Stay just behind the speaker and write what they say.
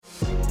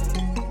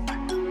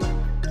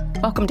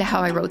Welcome to How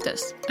I Wrote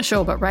This, a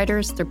show about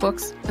writers, their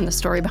books, and the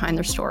story behind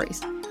their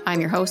stories. I'm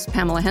your host,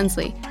 Pamela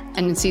Hensley,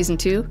 and in Season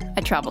 2,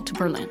 I traveled to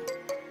Berlin.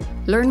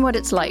 Learn what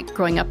it's like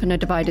growing up in a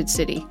divided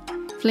city,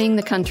 fleeing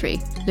the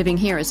country, living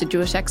here as a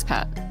Jewish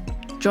expat.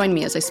 Join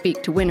me as I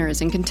speak to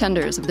winners and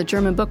contenders of the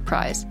German Book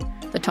Prize,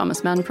 the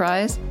Thomas Mann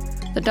Prize,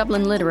 the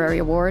Dublin Literary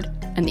Award,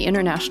 and the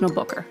International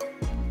Booker.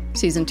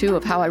 Season 2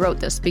 of How I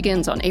Wrote This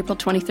begins on April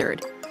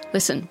 23rd.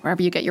 Listen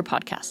wherever you get your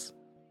podcasts.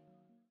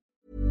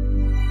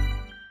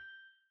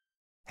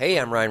 Hey,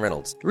 I'm Ryan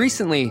Reynolds.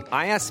 Recently,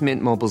 I asked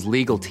Mint Mobile's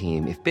legal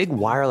team if big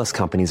wireless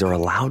companies are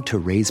allowed to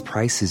raise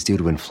prices due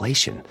to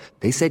inflation.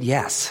 They said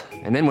yes.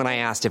 And then when I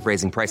asked if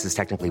raising prices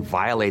technically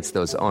violates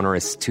those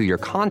onerous two-year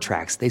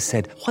contracts, they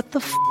said, "What the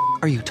f***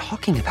 are you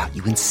talking about,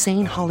 you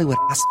insane Hollywood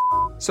ass f-"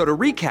 So to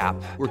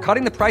recap, we're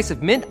cutting the price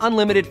of Mint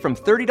Unlimited from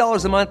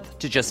 $30 a month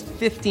to just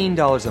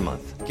 $15 a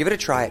month. Give it a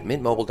try at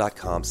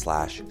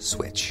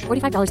mintmobile.com/switch.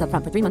 $45 up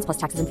front for 3 months plus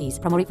taxes and fees.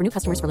 Promo rate for new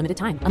customers for limited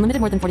time. Unlimited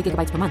more than 40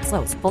 gigabytes per month.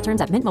 Slows full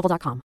terms at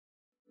mintmobile.com.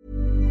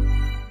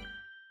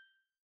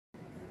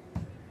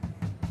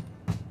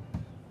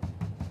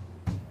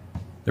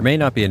 There may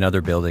not be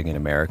another building in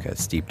America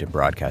steeped in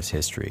broadcast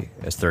history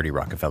as 30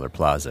 Rockefeller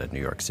Plaza in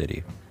New York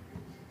City.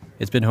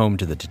 It's been home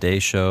to The Today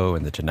Show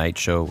and The Tonight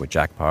Show with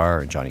Jack Paar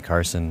and Johnny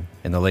Carson,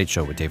 and The Late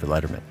Show with David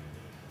Letterman.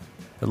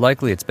 But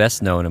likely its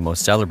best known and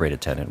most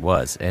celebrated tenant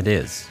was, and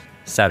is,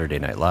 Saturday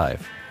Night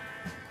Live.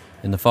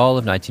 In the fall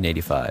of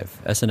 1985,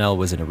 SNL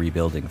was in a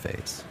rebuilding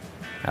phase.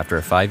 After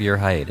a 5-year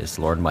hiatus,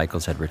 Lorne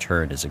Michaels had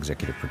returned as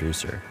executive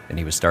producer, and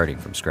he was starting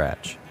from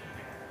scratch.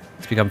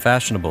 It's become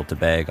fashionable to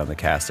bag on the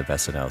cast of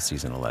SNL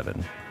Season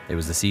 11. It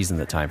was the season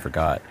that time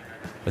forgot.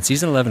 But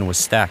Season 11 was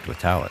stacked with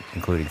talent,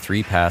 including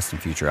 3 past and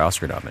future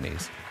Oscar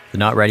nominees. The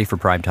not ready for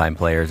primetime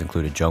players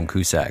included Joan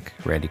Cusack,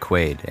 Randy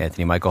Quaid,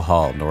 Anthony Michael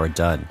Hall, Nora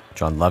Dunn,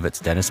 John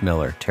Lovitz, Dennis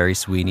Miller, Terry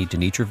Sweeney,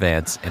 Denitra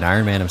Vance, and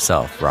Iron Man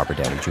himself, Robert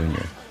Downey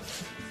Jr.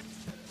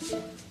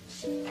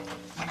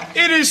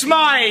 It is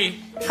my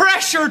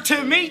pleasure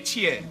to meet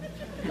you.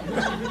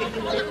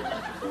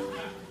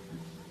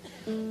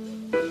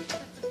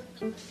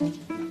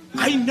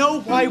 I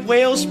know why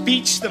whales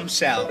beach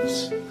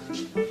themselves.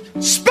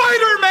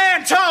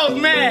 Spider-Man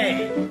told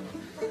me!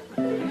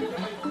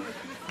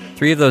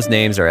 3 of those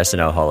names are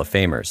SNL Hall of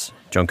Famers.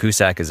 Joan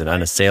Cusack is an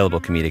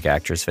unassailable comedic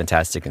actress,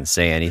 fantastic in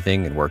Say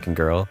Anything and Working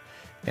Girl.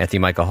 Anthony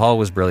Michael Hall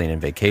was brilliant in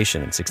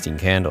Vacation and 16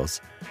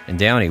 Candles. And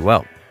Downey,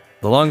 well,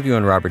 the long view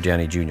on Robert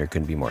Downey Jr.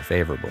 couldn't be more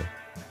favorable.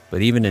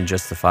 But even in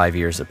just the 5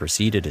 years that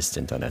preceded his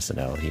stint on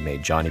SNL, he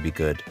made Johnny Be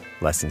Good,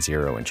 Lesson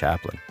Zero, and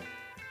Chaplin.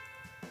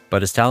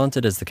 But as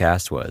talented as the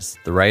cast was,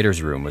 the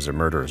writer's room was a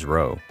murderer's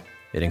row.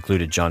 It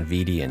included John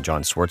Vitti and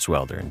John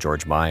Swartzwelder and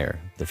George Meyer,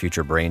 the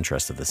future brain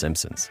trust of The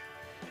Simpsons.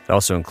 It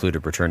also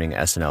included returning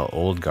SNL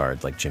old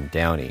guards like Jim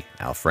Downey,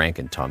 Al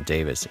Franken, Tom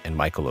Davis, and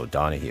Michael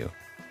O'Donoghue.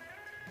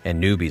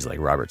 And newbies like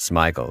Robert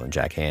Smigel and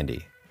Jack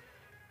Handey.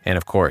 And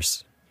of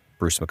course,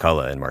 Bruce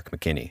McCullough and Mark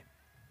McKinney.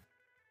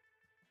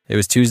 It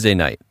was Tuesday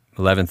night,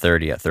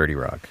 11:30 at 30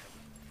 Rock.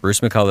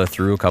 Bruce McCullough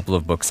threw a couple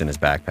of books in his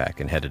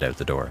backpack and headed out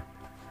the door.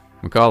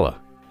 McCullough.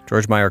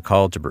 George Meyer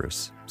called to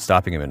Bruce,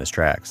 stopping him in his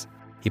tracks.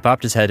 He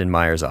popped his head in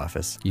Meyer's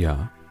office.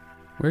 Yeah?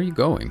 Where are you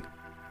going?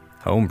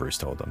 Home, Bruce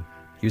told him.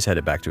 He was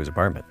headed back to his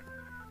apartment.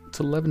 It's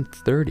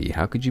 11:30.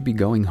 How could you be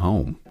going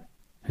home?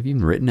 Have you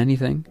even written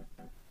anything?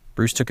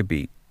 Bruce took a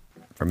beat.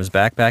 From his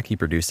backpack, he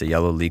produced a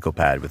yellow legal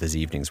pad with his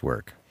evening's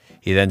work.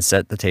 He then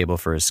set the table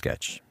for his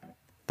sketch.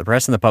 The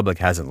press and the public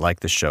hasn't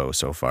liked the show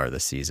so far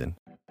this season.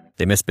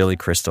 They miss Billy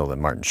Crystal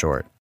and Martin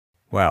Short.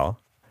 Well,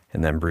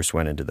 and then Bruce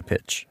went into the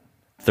pitch.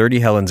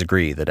 30 Helens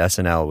agree that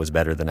SNL was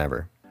better than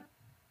ever.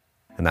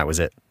 And that was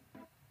it.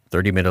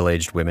 30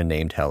 middle-aged women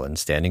named Helen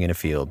standing in a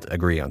field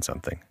agree on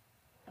something.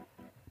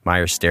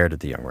 Meyer stared at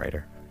the young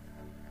writer.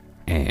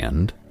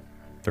 And?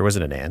 There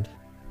wasn't an and.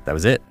 That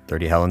was it.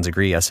 30 Helens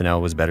agree SNL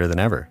was better than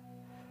ever.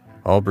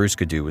 All Bruce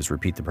could do was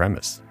repeat the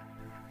premise.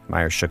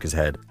 Meyer shook his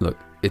head. Look,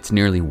 it's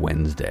nearly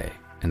Wednesday,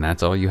 and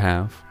that's all you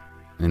have?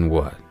 And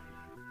what?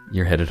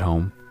 You're headed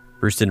home?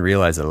 Bruce didn't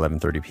realize that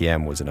 11:30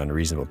 p.m. was an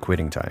unreasonable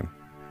quitting time.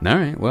 All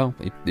right, well,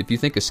 if you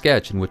think a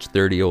sketch in which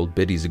 30 old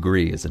biddies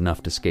agree is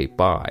enough to skate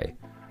by,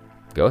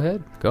 go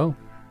ahead, go.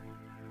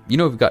 You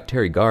know we've got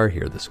Terry Garr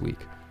here this week.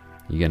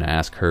 You gonna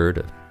ask her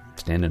to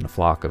stand in a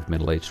flock of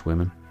middle-aged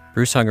women?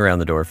 Bruce hung around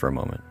the door for a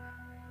moment.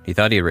 He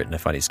thought he had written a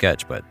funny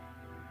sketch, but...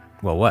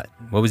 well, what?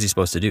 What was he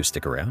supposed to do,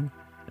 stick around?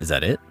 Is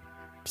that it?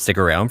 Stick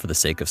around for the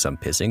sake of some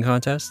pissing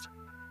contest?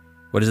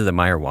 What is it that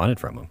Meyer wanted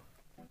from him?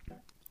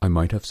 I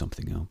might have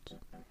something else.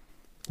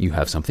 You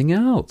have something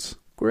else?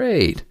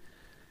 Great.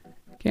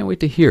 Can't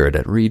wait to hear it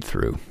at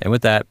read-through. And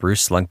with that,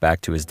 Bruce slunk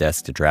back to his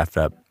desk to draft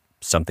up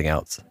something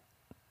else.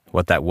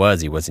 What that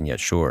was, he wasn't yet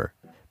sure,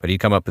 but he'd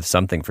come up with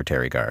something for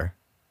Terry Garr.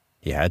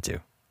 He had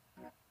to.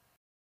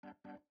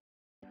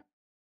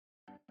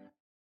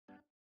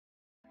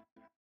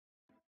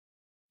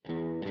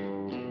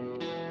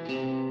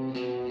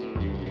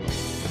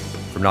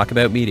 From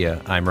Knockabout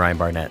Media, I'm Ryan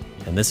Barnett,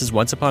 and this is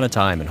Once Upon a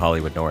Time in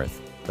Hollywood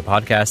North, the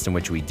podcast in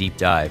which we deep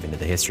dive into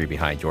the history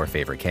behind your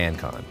favorite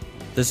CanCon.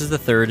 This is the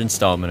third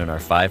installment in our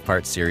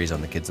 5-part series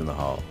on the Kids in the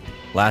Hall.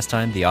 Last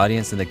time, the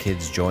audience and the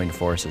kids joined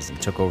forces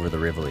and took over the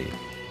Rivoli,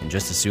 and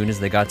just as soon as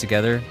they got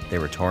together, they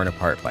were torn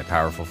apart by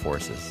powerful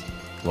forces.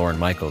 Lorne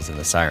Michaels in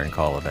the siren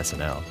call of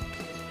SNL.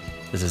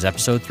 This is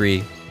episode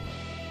 3.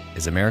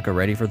 Is America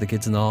ready for the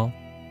Kids in the Hall?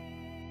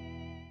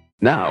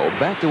 Now,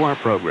 back to our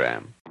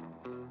program.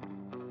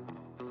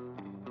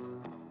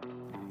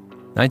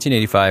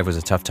 1985 was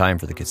a tough time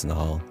for the Kids in the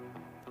Hall.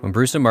 When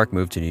Bruce and Mark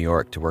moved to New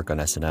York to work on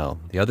SNL,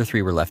 the other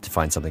three were left to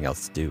find something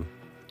else to do.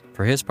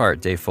 For his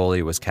part, Dave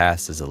Foley was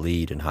cast as a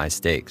lead in High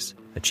Stakes,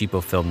 a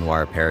cheapo film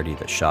noir parody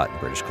that shot in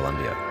British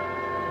Columbia.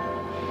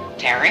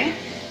 Terry?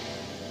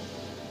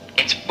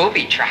 It's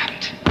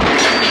booby-trapped.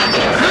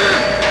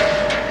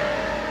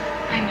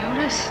 I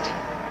noticed.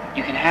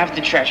 You can have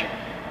the treasure.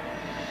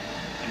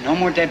 But no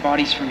more dead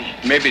bodies for me.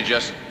 Maybe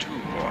just 2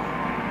 more.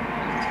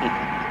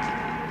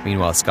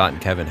 Meanwhile, Scott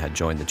and Kevin had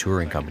joined the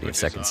touring company of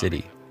Second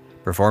City,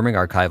 performing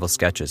archival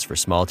sketches for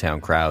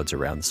small-town crowds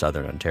around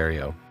southern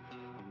Ontario.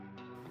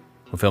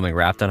 When filming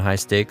wrapped on High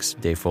Stakes,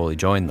 Dave Foley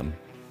joined them.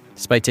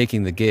 Despite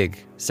taking the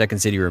gig, Second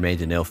City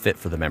remained an ill fit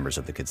for the members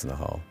of the Kids in the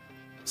Hall.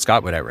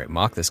 Scott would outright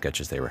mock the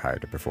sketches they were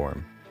hired to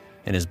perform.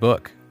 In his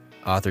book,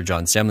 author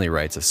John Semley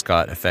writes of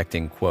Scott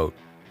affecting, quote,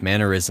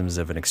 mannerisms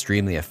of an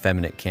extremely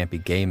effeminate,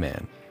 campy gay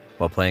man,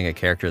 while playing a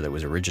character that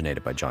was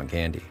originated by John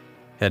Candy.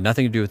 It had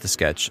nothing to do with the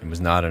sketch and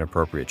was not an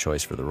appropriate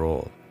choice for the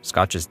role.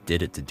 Scott just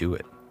did it to do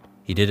it.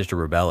 He did it to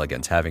rebel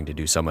against having to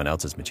do someone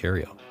else's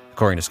material.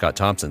 According to Scott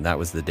Thompson, that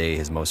was the day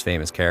his most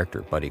famous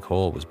character, Buddy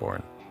Cole, was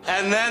born.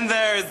 And then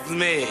there's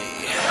me.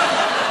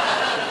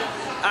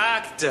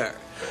 Actor,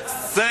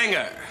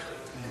 singer,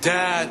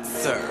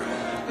 dancer,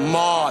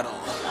 model,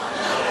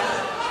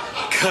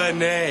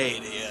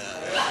 Canadian.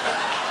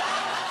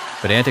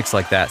 But antics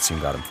like that soon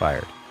got him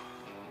fired.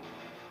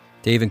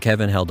 Dave and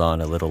Kevin held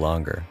on a little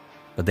longer,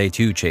 but they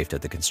too chafed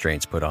at the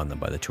constraints put on them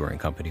by the touring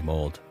company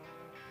mold.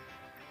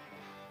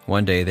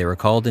 One day, they were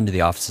called into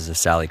the offices of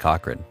Sally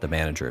Cochran, the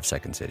manager of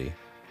Second City.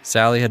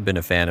 Sally had been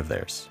a fan of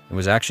theirs, and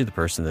was actually the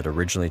person that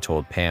originally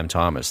told Pam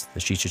Thomas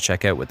that she should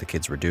check out what the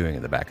kids were doing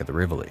in the back of the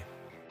Rivoli.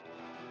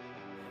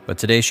 But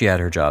today she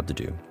had her job to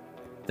do.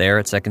 There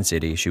at Second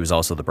City, she was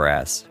also the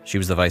brass. She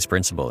was the vice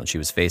principal, and she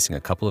was facing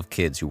a couple of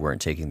kids who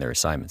weren't taking their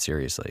assignment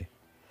seriously.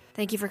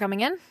 Thank you for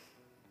coming in.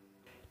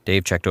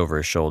 Dave checked over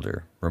his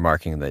shoulder,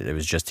 remarking that it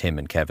was just him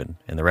and Kevin,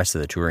 and the rest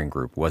of the touring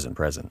group wasn't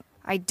present.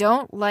 I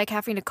don't like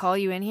having to call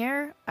you in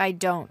here. I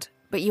don't.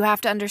 But you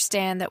have to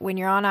understand that when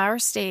you're on our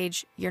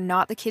stage, you're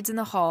not the Kids in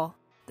the Hall.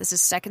 This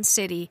is Second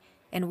City,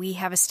 and we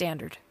have a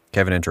standard.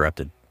 Kevin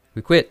interrupted.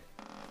 We quit.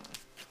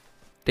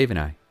 Dave and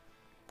I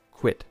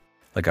quit.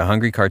 Like a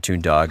hungry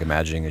cartoon dog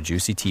imagining a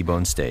juicy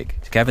T-bone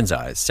steak, to Kevin's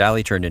eyes,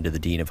 Sally turned into the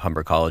dean of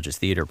Humber College's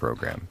theater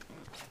program.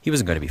 He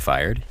wasn't going to be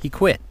fired. He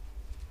quit.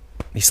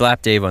 He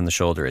slapped Dave on the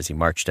shoulder as he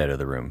marched out of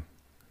the room.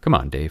 Come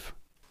on, Dave.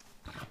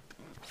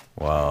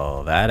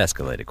 Well, that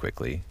escalated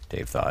quickly,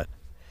 Dave thought.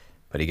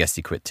 But he guessed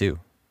he quit too.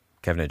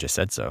 Kevin had just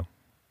said so.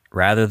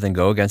 Rather than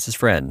go against his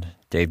friend,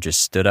 Dave just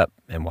stood up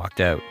and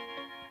walked out,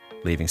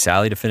 leaving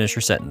Sally to finish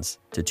her sentence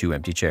to 2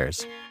 empty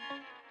chairs.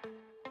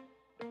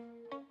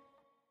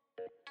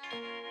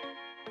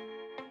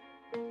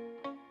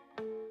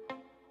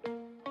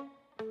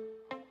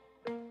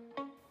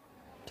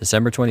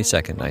 December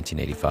 22nd,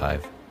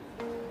 1985.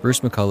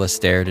 Bruce McCullough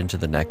stared into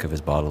the neck of his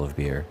bottle of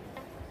beer.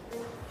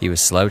 He was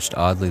slouched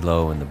oddly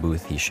low in the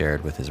booth he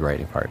shared with his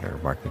writing partner,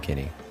 Mark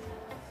McKinney.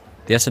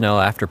 The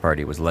SNL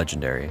after-party was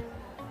legendary.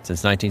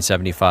 Since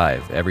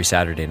 1975, every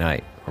Saturday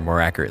night, or more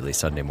accurately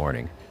Sunday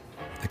morning,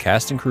 the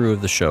cast and crew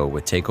of the show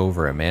would take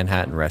over a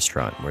Manhattan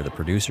restaurant where the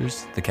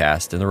producers, the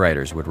cast, and the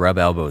writers would rub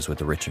elbows with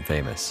the rich and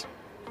famous.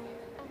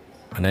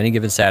 On any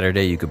given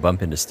Saturday, you could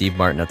bump into Steve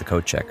Martin at the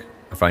coat check,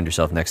 or find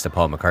yourself next to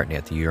Paul McCartney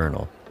at the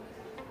urinal.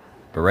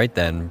 But right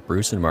then,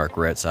 Bruce and Mark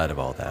were outside of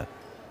all that.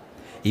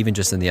 Even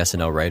just in the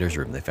SNL writers'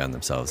 room, they found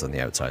themselves on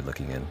the outside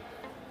looking in.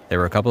 They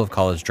were a couple of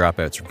college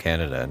dropouts from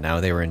Canada, and now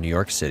they were in New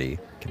York City,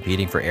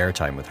 competing for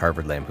airtime with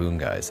Harvard Lampoon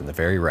guys and the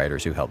very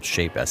writers who helped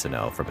shape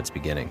SNL from its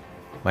beginning.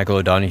 Michael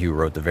O'Donoghue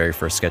wrote the very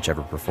first sketch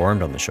ever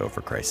performed on the show,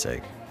 for Christ's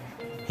sake.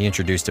 He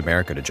introduced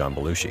America to John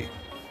Belushi.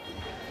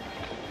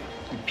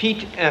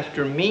 Repeat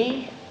after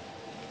me.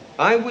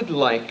 I would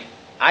like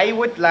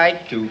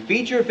to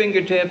feed your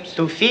fingertips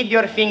to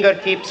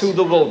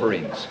the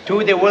Wolverines.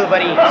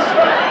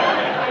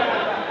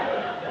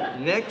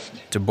 Next.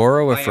 To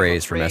borrow a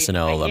phrase from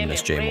SNL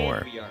alumnus Jay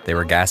Moore, they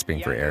were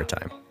gasping for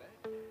airtime.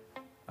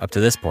 Up to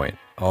this point,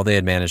 all they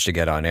had managed to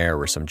get on air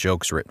were some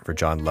jokes written for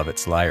John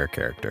Lovett's Liar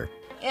character.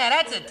 Yeah,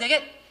 that's a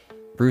ticket.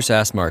 Bruce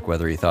asked Mark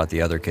whether he thought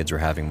the other kids were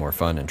having more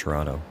fun in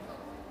Toronto.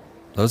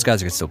 Those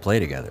guys could still play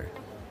together.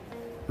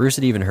 Bruce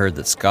had even heard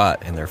that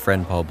Scott and their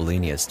friend Paul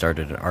Bellini had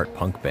started an art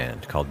punk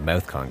band called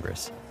Mouth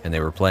Congress, and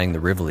they were playing the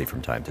Rivoli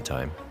from time to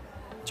time.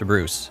 To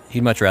Bruce,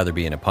 he'd much rather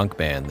be in a punk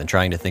band than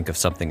trying to think of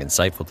something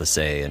insightful to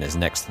say in his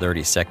next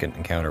 30-second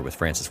encounter with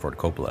Francis Ford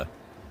Coppola.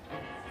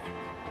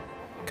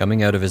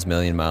 Coming out of his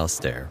million-mile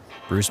stare,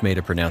 Bruce made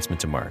a pronouncement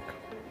to Mark.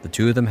 The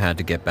two of them had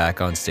to get back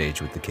on stage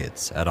with the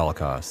kids, at all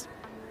costs.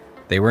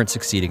 They weren't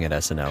succeeding at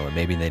SNL, and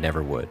maybe they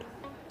never would.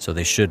 So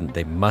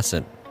they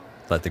mustn't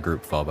let the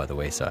group fall by the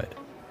wayside.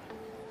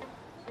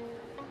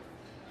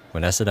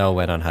 When SNL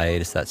went on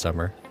hiatus that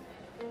summer,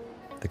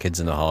 the Kids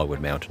in the Hall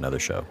would mount another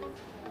show.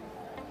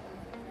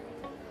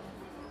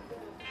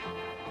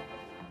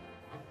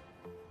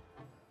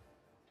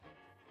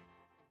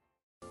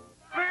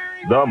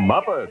 The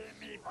Muppets,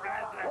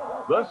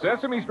 the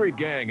Sesame Street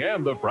Gang,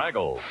 and the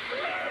Fraggles.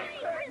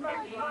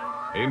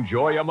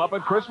 Enjoy a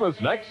Muppet Christmas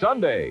next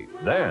Sunday.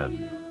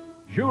 Then,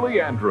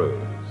 Julie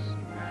Andrews.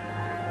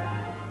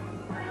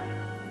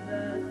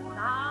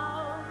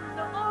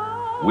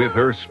 With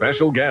her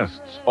special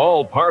guests,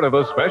 all part of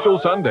a special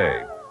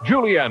Sunday.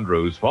 Julie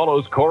Andrews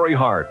follows Corey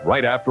Hart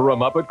right after A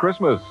Muppet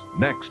Christmas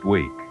next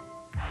week.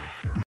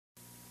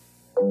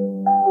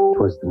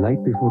 'Twas the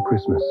night before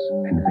Christmas,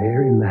 and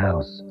there in the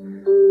house,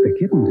 the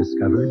kitten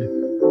discovered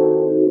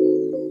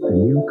the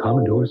new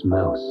Commodore's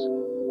mouse.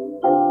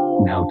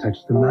 Now touch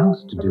the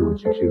mouse to do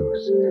what you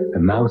choose. The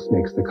mouse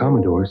makes the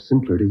Commodore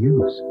simpler to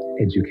use.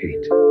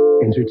 Educate,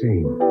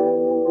 entertain,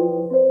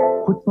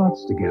 put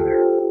thoughts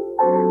together.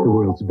 The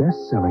world's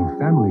best-selling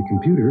family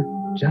computer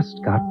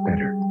just got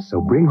better.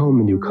 So bring home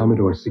the new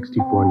Commodore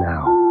 64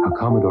 now. A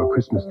Commodore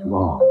Christmas to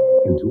all.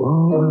 And to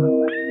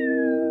all,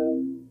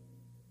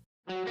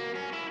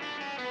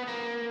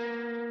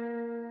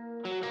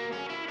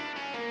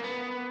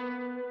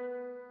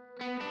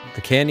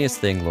 The canniest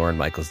thing Lorne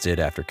Michaels did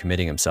after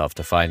committing himself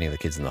to finding the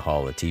Kids in the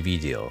Hall a TV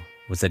deal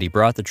was that he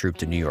brought the troupe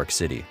to New York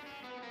City.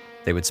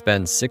 They would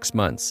spend 6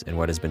 months in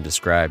what has been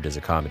described as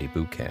a comedy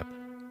boot camp.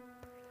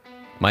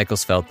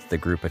 Michaels felt that the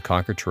group had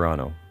conquered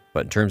Toronto,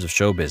 but in terms of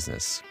show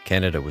business,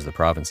 Canada was the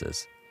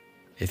province's.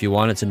 If you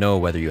wanted to know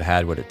whether you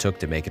had what it took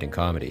to make it in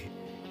comedy,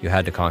 you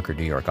had to conquer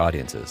New York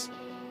audiences.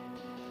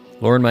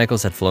 Lorne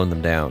Michaels had flown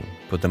them down,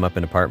 put them up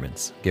in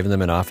apartments, given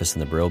them an office in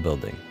the Brill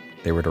Building.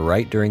 They were to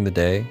write during the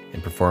day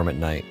and perform at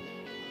night.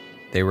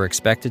 They were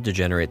expected to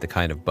generate the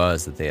kind of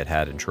buzz that they had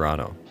had in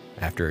Toronto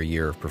after a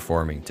year of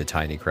performing to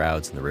tiny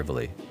crowds in the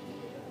Rivoli,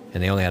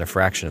 and they only had a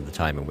fraction of the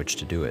time in which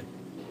to do it.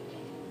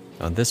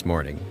 On this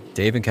morning,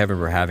 Dave and Kevin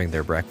were having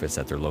their breakfast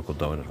at their local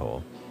donut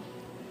hole.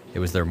 It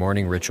was their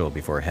morning ritual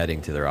before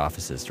heading to their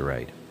offices to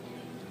write.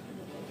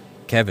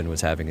 Kevin was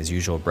having his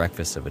usual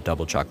breakfast of a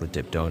double chocolate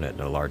dipped donut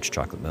and a large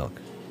chocolate milk.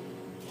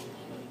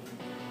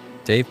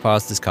 Dave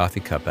paused his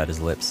coffee cup at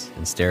his lips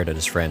and stared at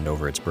his friend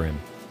over its brim.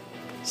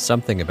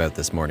 Something about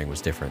this morning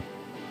was different.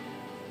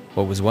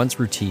 What was once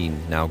routine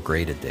now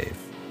grated Dave.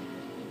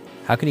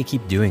 How can he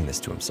keep doing this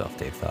to himself,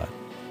 Dave thought.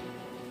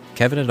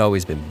 Kevin had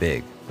always been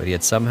big, but he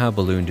had somehow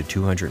ballooned to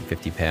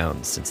 250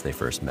 pounds since they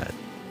first met.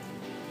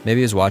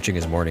 Maybe he was watching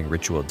his morning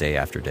ritual day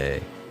after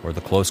day, or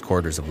the close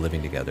quarters of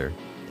living together,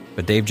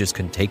 but Dave just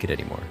couldn't take it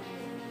anymore.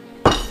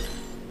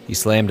 He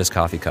slammed his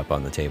coffee cup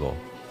on the table.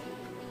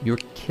 You're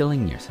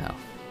killing yourself.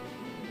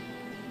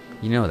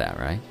 You know that,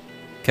 right?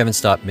 Kevin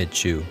stopped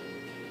mid-chew.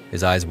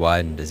 His eyes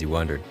widened as he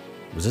wondered,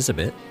 was this a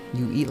bit?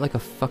 You eat like a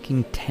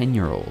fucking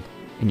 10-year-old,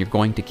 and you're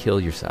going to kill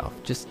yourself.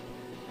 Just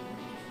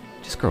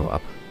grow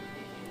up.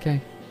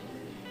 Okay.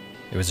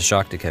 It was a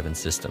shock to Kevin's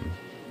system.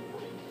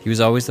 He was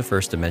always the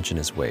first to mention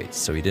his weight,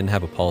 so he didn't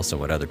have a pulse on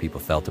what other people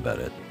felt about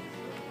it.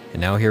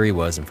 And now here he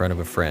was in front of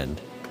a friend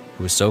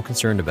who was so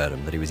concerned about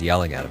him that he was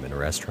yelling at him in a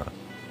restaurant.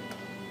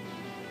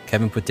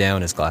 Kevin put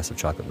down his glass of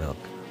chocolate milk.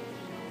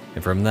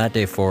 And from that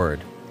day forward,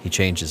 he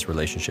changed his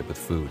relationship with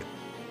food.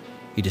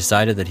 He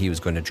decided that he was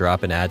going to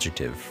drop an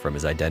adjective from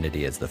his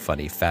identity as the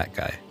funny fat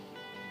guy.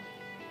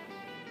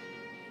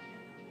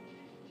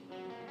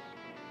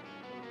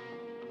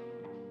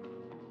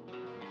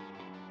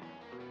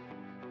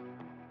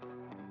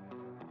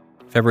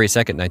 February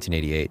 2nd,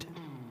 1988.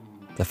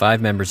 The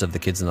 5 members of the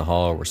Kids in the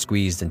Hall were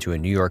squeezed into a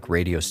New York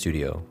radio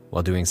studio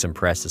while doing some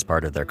press as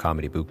part of their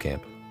comedy boot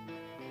camp.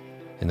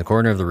 In the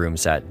corner of the room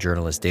sat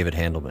journalist David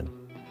Handelman.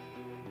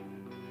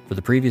 For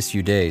the previous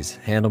few days,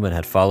 Handelman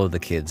had followed the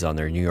kids on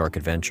their New York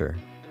adventure.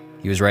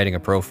 He was writing a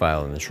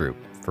profile in the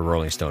troupe for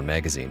Rolling Stone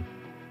magazine.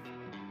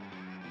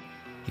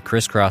 He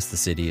crisscrossed the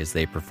city as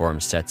they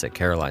performed sets at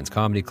Caroline's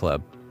Comedy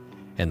Club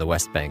and the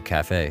West Bank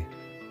Cafe.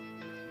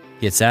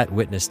 He had sat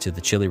witness to the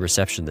chilly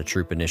reception the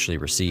troupe initially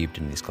received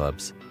in these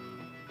clubs.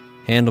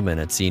 Handelman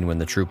had seen when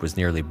the troupe was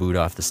nearly booed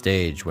off the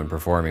stage when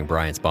performing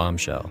Bryant's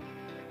Bombshell.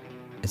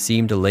 It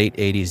seemed a late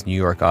 80s New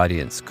York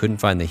audience couldn't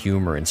find the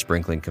humor in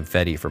sprinkling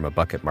confetti from a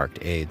bucket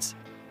marked AIDS.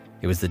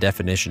 It was the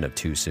definition of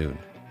too soon.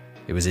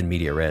 It was in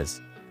media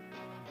res.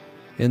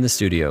 In the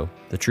studio,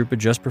 the troupe had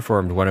just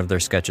performed one of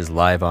their sketches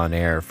live on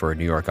air for a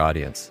New York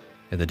audience,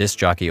 and the disc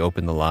jockey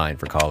opened the line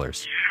for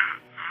callers.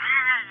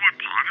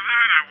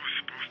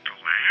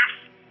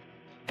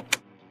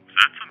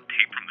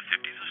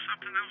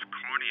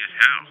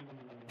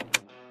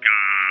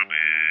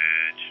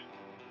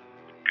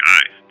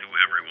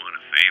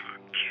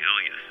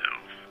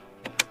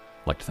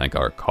 I'd like to thank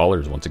our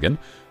callers once again.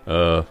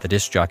 The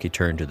disc jockey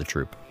turned to the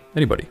troupe.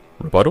 Anybody?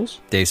 Rebuttals?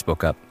 Dave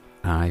spoke up.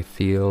 I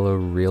feel a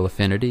real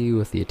affinity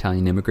with the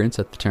Italian immigrants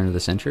at the turn of the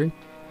century.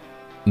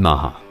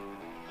 Well,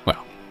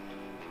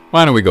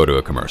 why don't we go to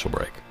a commercial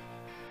break?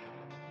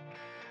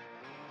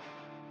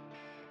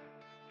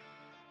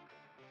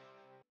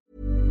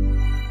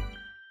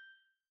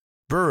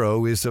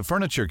 Burrow is a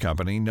furniture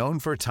company known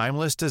for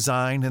timeless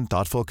design and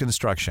thoughtful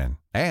construction,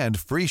 and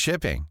free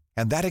shipping,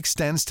 and that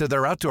extends to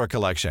their outdoor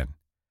collection.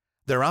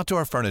 Their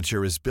outdoor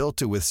furniture is built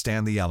to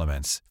withstand the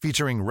elements,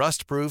 featuring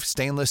rust-proof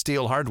stainless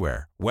steel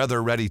hardware,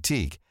 weather-ready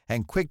teak,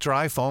 and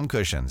quick-dry foam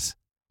cushions.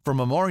 For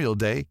Memorial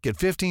Day, get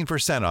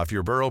 15% off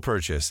your Burrow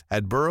purchase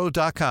at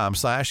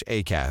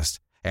burrow.com/ACAST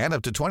and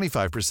up to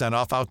 25%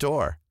 off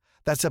outdoor.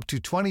 That's up to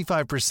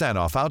 25%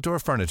 off outdoor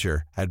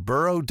furniture at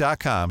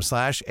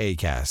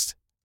burrow.com/ACAST.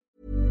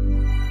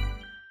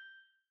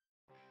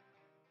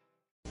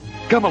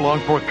 Come along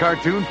for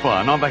cartoon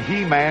fun on the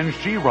He-Man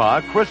She-Ra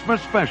Christmas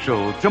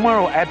Special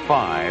tomorrow at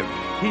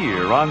 5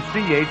 here on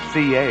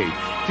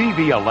CHCH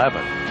TV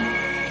 11.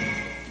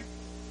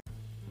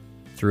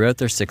 Throughout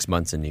their 6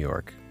 months in New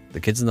York, the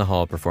Kids in the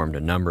Hall performed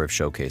a number of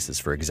showcases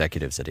for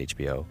executives at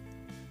HBO.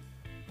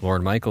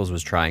 Lorne Michaels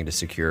was trying to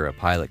secure a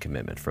pilot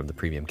commitment from the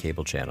premium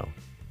cable channel,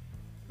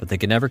 but they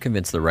could never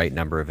convince the right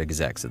number of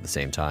execs at the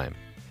same time,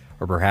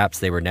 or perhaps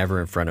they were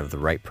never in front of the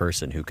right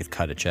person who could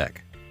cut a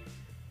check.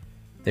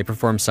 They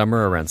performed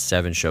somewhere around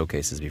 7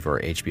 showcases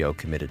before HBO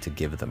committed to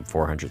give them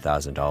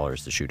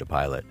 $400,000 to shoot a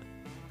pilot.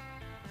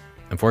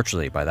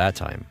 Unfortunately, by that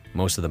time,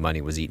 most of the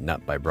money was eaten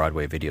up by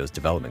Broadway Video's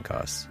development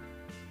costs.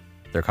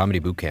 Their comedy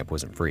boot camp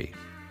wasn't free.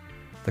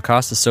 The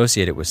costs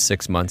associated with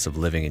 6 months of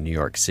living in New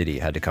York City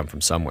had to come from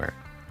somewhere.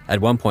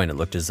 At one point, it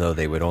looked as though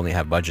they would only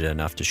have budget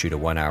enough to shoot a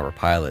 1-hour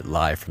pilot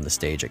live from the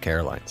stage at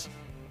Caroline's.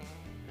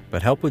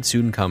 But help would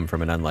soon come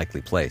from an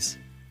unlikely place.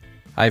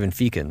 Ivan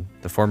Fecan,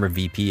 the former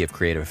VP of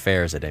Creative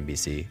Affairs at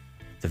NBC,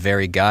 the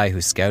very guy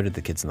who scouted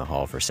the Kids in the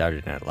Hall for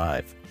Saturday Night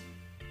Live,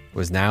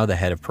 was now the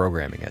head of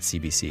programming at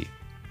CBC.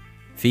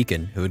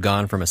 Fecan, who had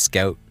gone from a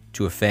scout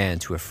to a fan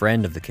to a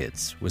friend of the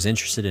kids, was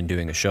interested in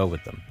doing a show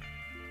with them.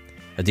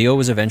 A deal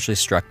was eventually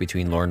struck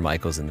between Lorne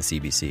Michaels and the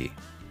CBC.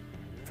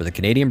 For the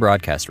Canadian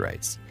broadcast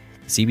rights,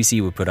 the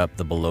CBC would put up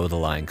the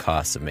below-the-line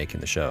costs of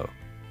making the show.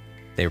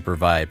 They would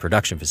provide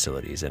production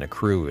facilities and a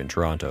crew in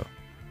Toronto.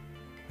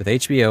 With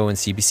HBO and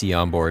CBC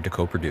on board to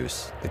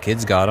co-produce, the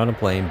kids got on a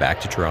plane back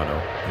to Toronto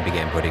and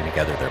began putting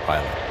together their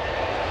pilot.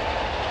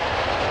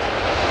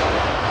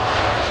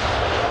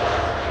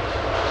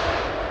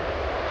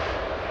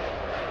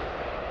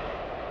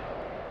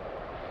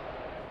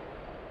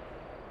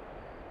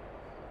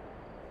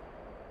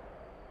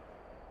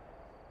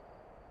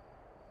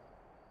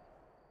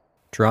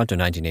 Toronto,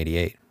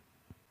 1988.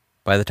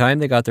 By the time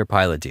they got their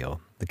pilot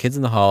deal, the Kids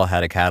in the Hall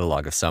had a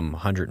catalog of some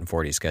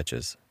 140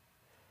 sketches.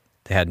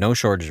 They had no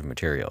shortage of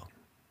material.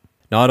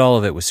 Not all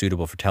of it was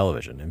suitable for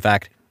television. In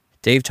fact,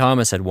 Dave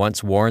Thomas had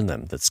once warned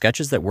them that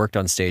sketches that worked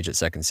on stage at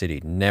Second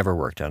City never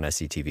worked on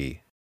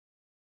SCTV.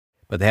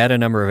 But they had a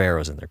number of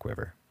arrows in their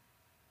quiver.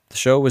 The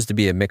show was to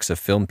be a mix of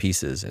film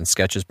pieces and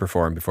sketches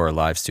performed before a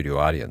live studio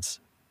audience.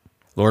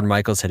 Lorne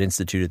Michaels had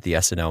instituted the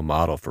SNL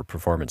model for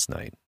performance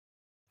night.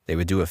 They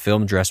would do a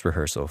film dress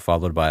rehearsal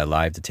followed by a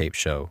live-to-tape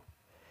show.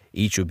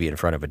 Each would be in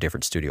front of a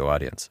different studio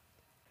audience.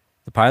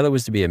 The pilot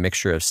was to be a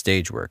mixture of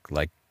stage work,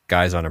 like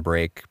Guys on a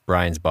Break,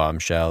 Brian's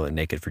Bombshell, and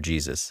Naked for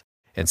Jesus,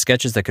 and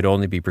sketches that could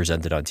only be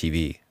presented on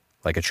TV,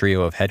 like a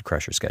trio of head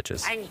crusher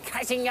sketches. I'm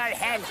cutting your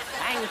head!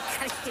 I'm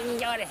cutting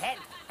your head!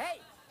 Hey!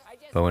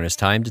 But when it was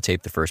time to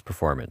tape the first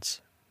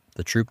performance,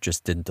 the troupe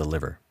just didn't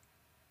deliver.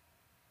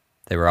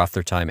 They were off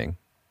their timing,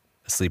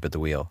 asleep at the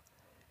wheel,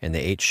 and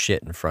they ate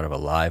shit in front of a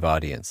live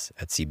audience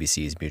at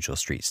CBC's Mutual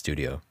Street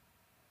studio.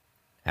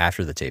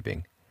 After the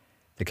taping,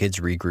 the kids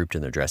regrouped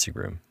in their dressing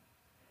room.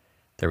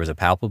 There was a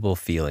palpable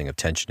feeling of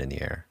tension in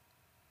the air.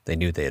 They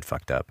knew they had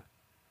fucked up.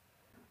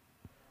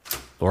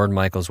 Lorne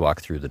Michaels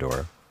walked through the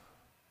door.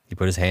 He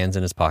put his hands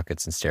in his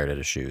pockets and stared at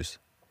his shoes.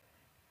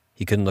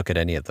 He couldn't look at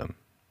any of them.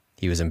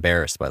 He was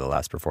embarrassed by the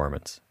last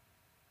performance.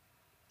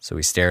 So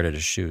he stared at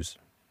his shoes.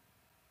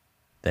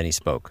 Then he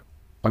spoke.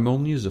 I'm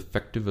only as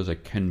effective as I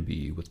can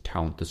be with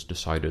talent that's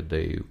decided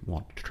they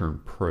want to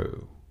turn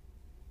pro.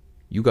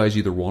 You guys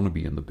either want to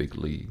be in the big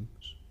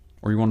leagues,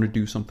 or you want to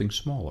do something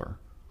smaller.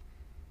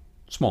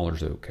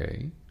 Smaller's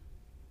okay,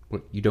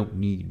 but you don't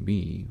need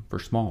me for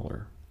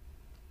smaller.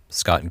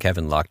 Scott and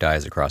Kevin locked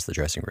eyes across the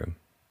dressing room.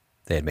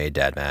 They had made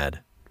Dad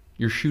mad.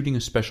 You're shooting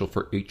a special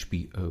for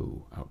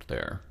HBO out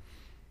there.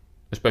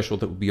 A special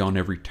that would be on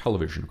every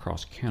television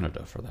across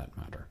Canada, for that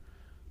matter.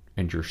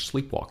 And you're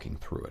sleepwalking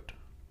through it.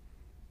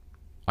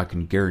 I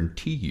can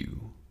guarantee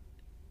you,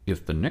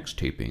 if the next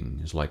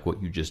taping is like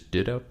what you just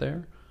did out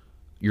there,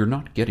 you're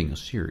not getting a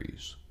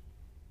series.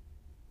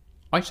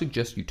 I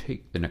suggest you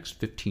take the next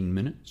 15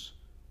 minutes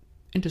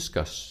and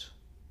discuss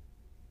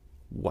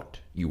what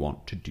you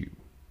want to do.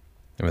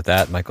 And with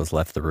that, Michaels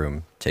left the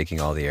room,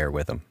 taking all the air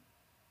with him.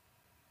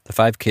 The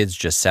 5 kids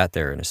just sat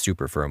there in a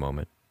stupor for a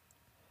moment.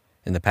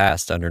 In the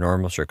past, under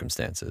normal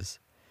circumstances,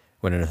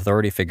 when an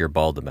authority figure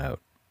bawled them out,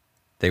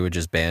 they would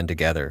just band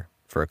together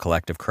for a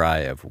collective cry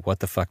of, what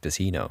the fuck does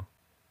he know?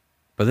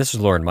 But this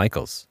was Lorne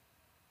Michaels.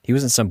 He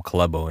wasn't some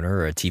club owner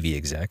or a TV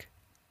exec.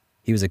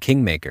 He was a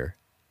kingmaker,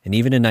 and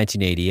even in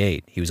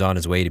 1988, he was on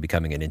his way to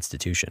becoming an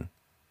institution.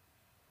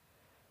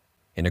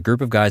 In a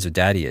group of guys with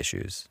daddy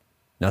issues,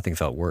 nothing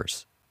felt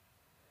worse.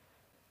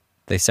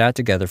 They sat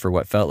together for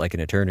what felt like an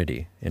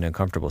eternity, in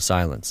uncomfortable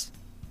silence.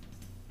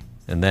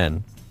 And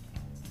then,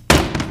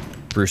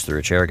 Bruce threw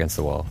a chair against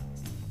the wall.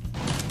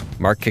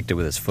 Mark kicked it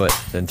with his foot,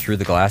 then threw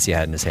the glass he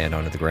had in his hand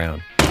onto the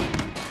ground.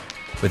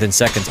 Within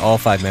seconds, all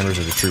 5 members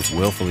of the troupe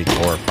willfully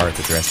tore apart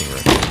the dressing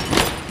room.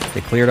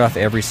 They cleared off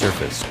every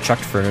surface,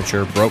 chucked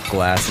furniture, broke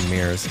glass and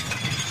mirrors.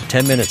 For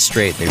 10 minutes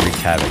straight, they wreaked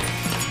havoc.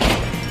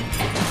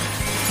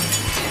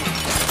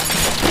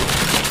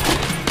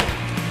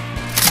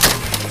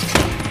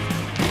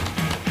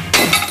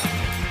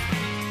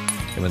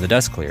 And when the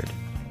dust cleared,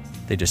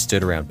 they just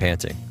stood around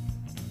panting,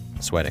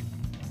 sweating.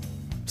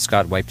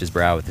 Scott wiped his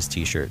brow with his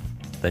t-shirt,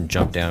 then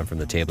jumped down from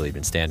the table he'd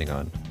been standing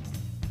on.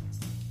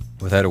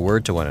 Without a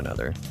word to one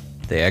another,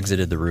 they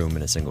exited the room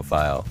in a single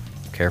file,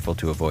 careful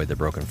to avoid the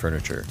broken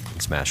furniture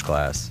and smashed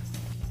glass.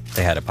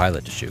 They had a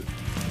pilot to shoot.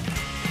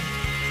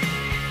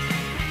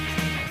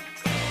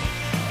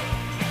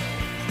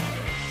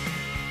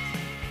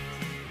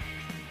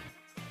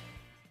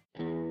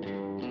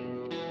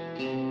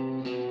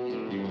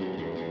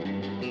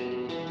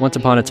 Once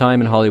Upon a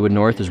Time in Hollywood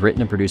North is written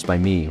and produced by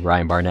me,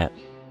 Ryan Barnett,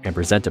 and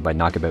presented by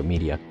Knockabout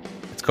Media.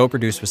 It's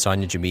co-produced with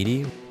Sonia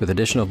Jamidi, with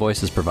additional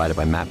voices provided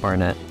by Matt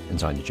Barnett and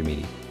Sonia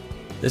Jamidi.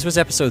 This was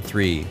episode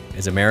 3,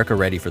 Is America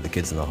Ready for the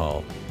Kids in the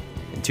Hall?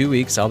 In 2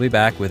 weeks, I'll be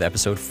back with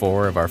episode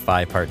 4 of our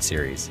 5-part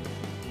series.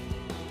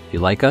 If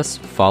you like us,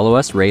 follow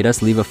us, rate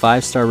us, leave a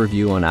 5-star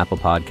review on Apple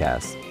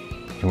Podcasts.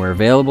 And we're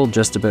available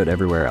just about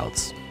everywhere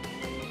else.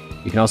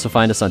 You can also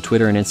find us on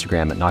Twitter and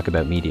Instagram at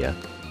Knockabout Media.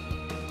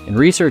 In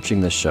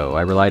researching this show,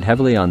 I relied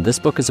heavily on This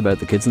Book is About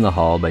the Kids in the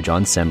Hall by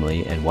John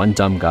Semley and One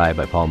Dumb Guy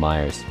by Paul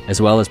Myers, as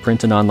well as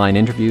print and online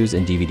interviews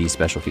and DVD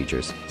special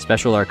features.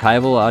 Special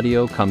archival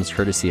audio comes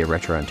courtesy of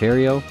Retro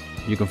Ontario.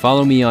 You can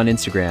follow me on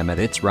Instagram at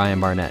It's Ryan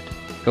Barnett.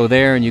 Go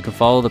there and you can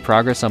follow the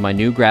progress on my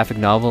new graphic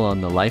novel on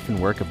the life and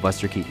work of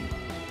Buster Keaton.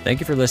 Thank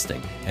you for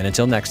listening, and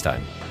until next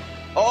time.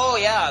 Oh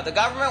yeah, the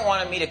government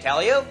wanted me to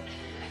tell you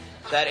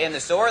that in the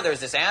sewer there's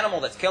this animal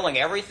that's killing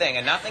everything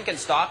and nothing can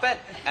stop it,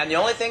 and the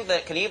only thing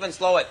that can even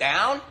slow it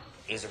down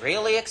is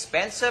really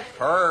expensive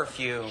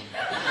perfume.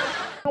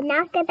 A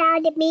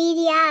Knockabout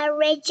Media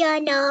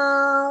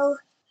original.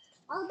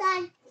 All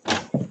done.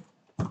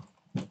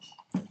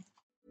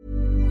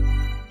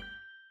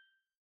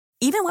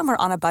 Even when we're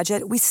on a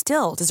budget, we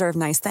still deserve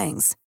nice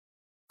things.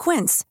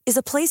 Quince is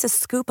a place to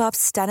scoop up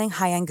stunning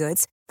high-end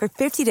goods for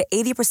 50 to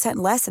 80%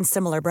 less than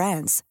similar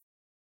brands.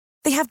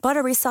 They have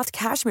buttery soft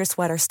cashmere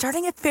sweaters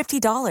starting at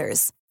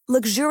 $50,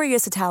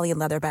 luxurious Italian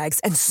leather bags,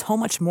 and so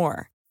much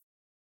more.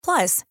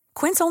 Plus,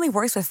 Quince only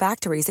works with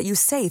factories that use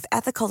safe,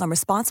 ethical, and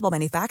responsible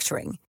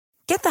manufacturing.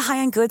 Get the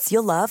high-end goods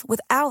you'll love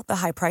without the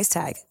high price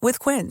tag with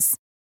Quince.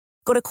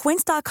 Go to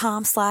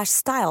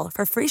quince.com/style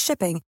for free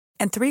shipping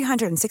and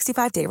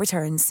 365-day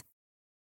returns.